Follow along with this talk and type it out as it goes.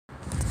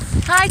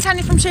Hi,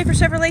 Tanya from Schaefer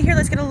Chevrolet here.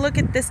 Let's get a look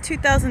at this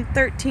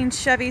 2013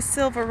 Chevy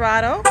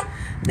Silverado.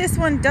 This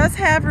one does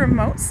have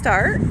remote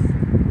start.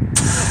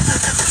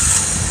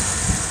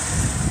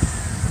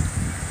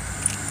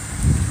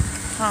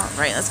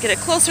 Alright, let's get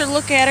a closer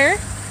look at her.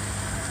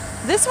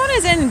 This one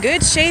is in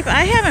good shape.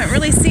 I haven't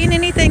really seen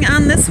anything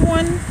on this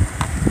one.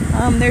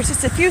 There's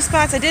just a few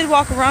spots. I did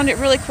walk around it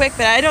really quick,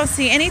 but I don't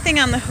see anything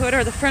on the hood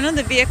or the front of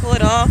the vehicle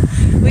at all.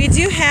 We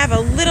do have a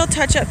little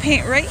touch-up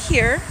paint right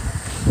here.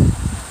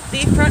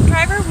 The front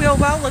driver wheel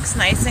well looks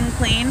nice and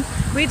clean.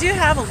 We do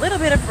have a little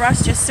bit of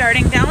rust just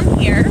starting down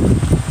here.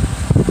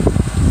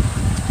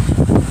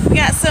 We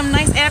got some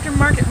nice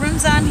aftermarket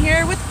rims on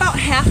here with about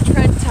half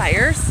tread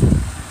tires.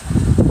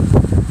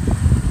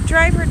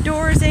 Driver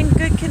door is in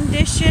good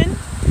condition.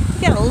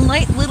 We got a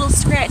light little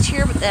scratch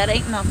here, but that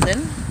ain't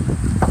nothing.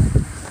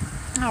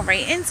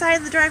 Alright,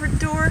 inside the driver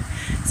door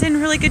is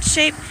in really good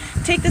shape.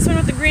 Take this one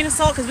with a grain of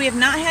salt because we have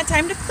not had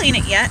time to clean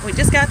it yet. We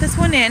just got this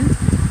one in.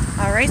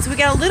 Alright, so we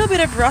got a little bit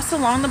of rust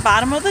along the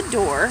bottom of the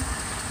door.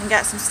 And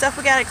got some stuff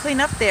we got to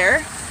clean up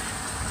there.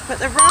 But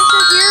the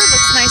rocker here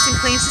looks nice and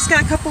clean. It's just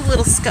got a couple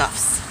little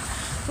scuffs.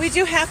 We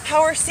do have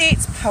power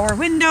seats, power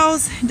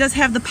windows. It does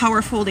have the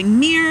power folding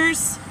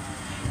mirrors.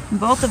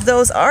 Both of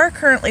those are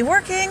currently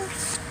working.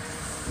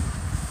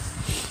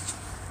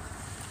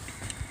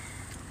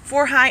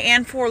 4 high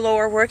and 4 low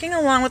are working,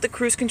 along with the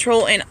cruise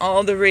control and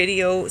all the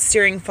radio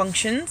steering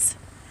functions.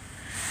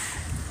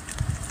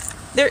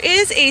 There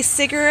is a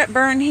cigarette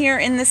burn here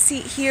in the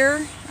seat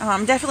here.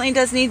 Definitely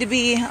does need to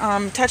be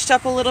touched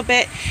up a little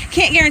bit.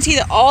 Can't guarantee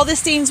that all the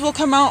stains will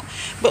come out,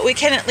 but we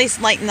can at least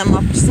lighten them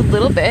up just a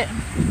little bit.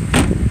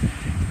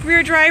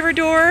 Rear driver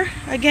door,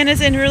 again,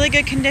 is in really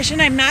good condition.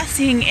 I'm not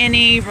seeing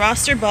any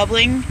rust or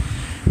bubbling.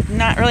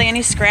 Not really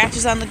any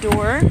scratches on the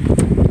door.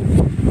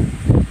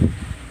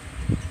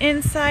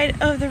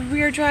 Inside of the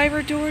rear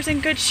driver door is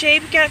in good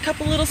shape. Got a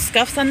couple little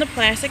scuffs on the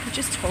plastic, which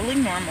is totally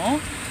normal.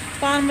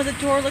 Bottom of the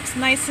door looks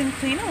nice and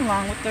clean,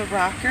 along with the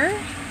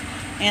rocker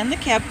and the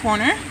cab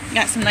corner.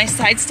 Got some nice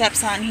side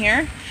steps on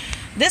here.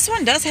 This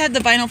one does have the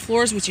vinyl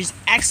floors, which is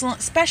excellent,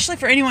 especially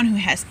for anyone who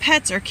has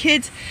pets or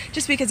kids,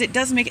 just because it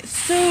does make it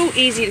so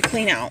easy to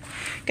clean out.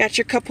 Got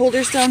your cup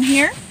holders down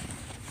here,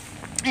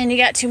 and you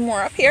got 2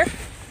 more up here.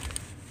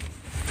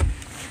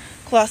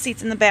 Cloth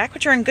seats in the back,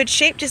 which are in good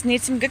shape, just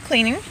need some good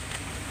cleaning.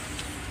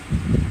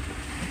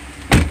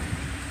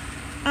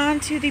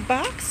 Onto the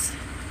box.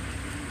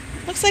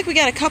 Looks like we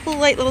got a couple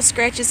light little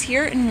scratches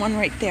here and one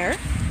right there.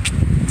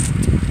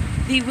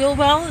 The wheel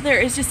well, there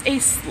is just a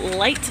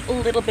slight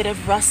little bit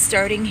of rust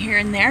starting here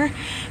and there,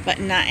 but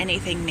not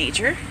anything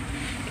major.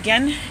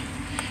 Again,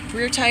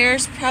 rear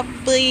tires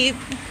probably,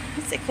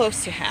 let's say,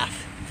 close to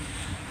half.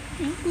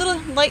 Little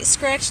light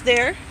scratch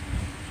there.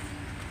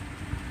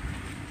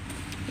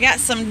 We got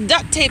some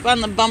duct tape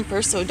on the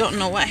bumper, so don't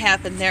know what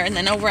happened there. And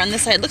then over on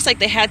this side, looks like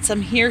they had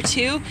some here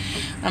too.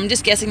 I'm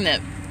just guessing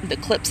that the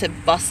clips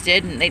have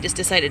busted and they just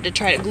decided to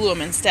try to glue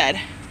them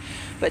instead.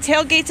 But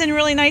tailgate's in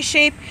really nice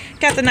shape.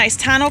 Got the nice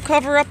tonneau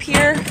cover up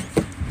here.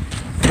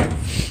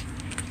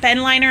 Bed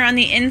liner on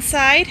the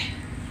inside.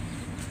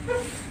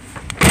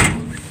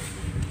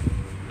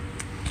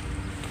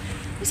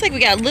 Looks like we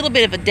got a little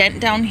bit of a dent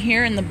down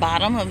here in the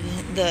bottom of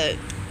the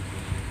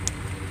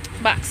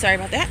box. Sorry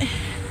about that.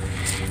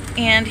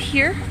 And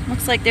here,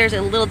 looks like there's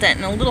a little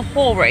dent and a little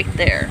hole right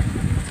there.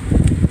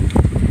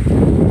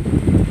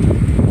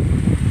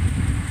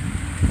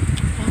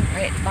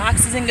 Alright, the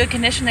box is in good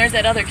condition. There's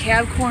that other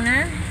cab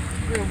corner.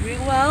 Rear wheel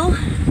well.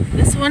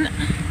 This one,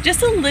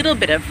 just a little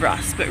bit of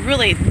rust, but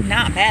really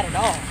not bad at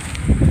all.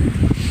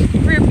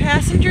 Rear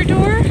passenger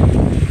door.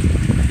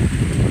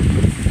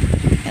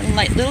 And a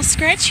light little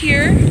scratch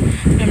here,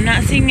 but I'm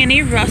not seeing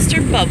any rust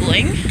or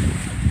bubbling.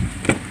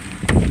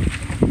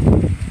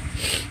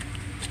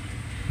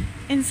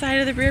 Inside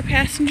of the rear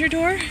passenger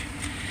door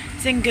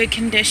is in good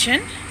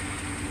condition.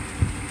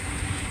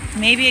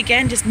 Maybe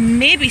again, just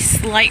maybe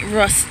slight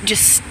rust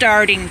just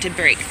starting to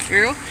break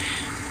through,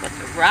 but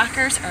the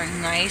rockers are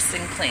nice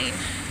and clean.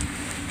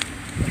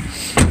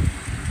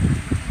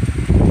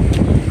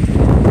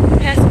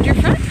 Passenger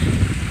front.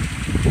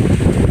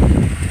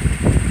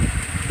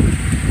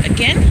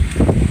 Again,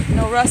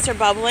 no rust or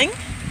bubbling.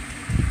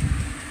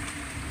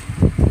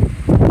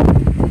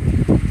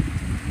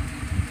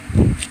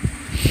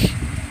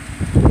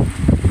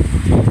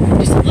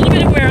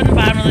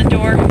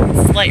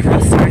 Slight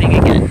rust starting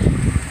again.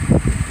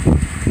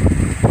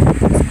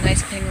 Some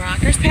nice clean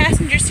rockers.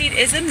 Passenger seat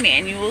is a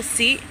manual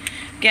seat.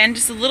 Again,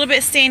 just a little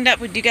bit stained up.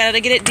 We do gotta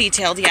get it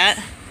detailed yet.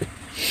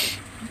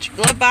 Put your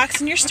glove box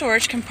in your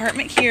storage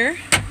compartment here.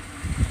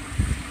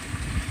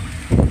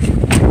 Onto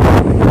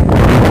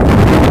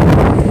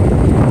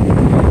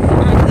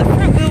the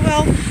front wheel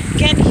well.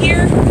 Again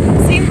here,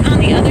 same on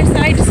the other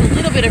side, just a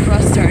little bit of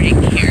rust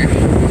starting here.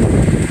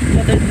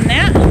 Other than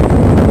that,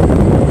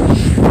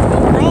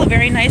 overall, a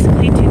very nice,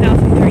 clean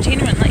 2013. I'm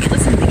going to let you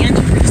listen to the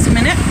engine for just a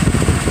minute.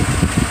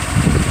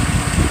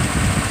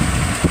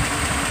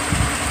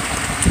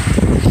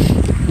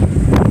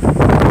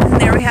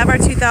 And there we have our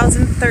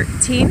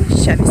 2013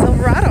 Chevy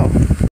Silverado.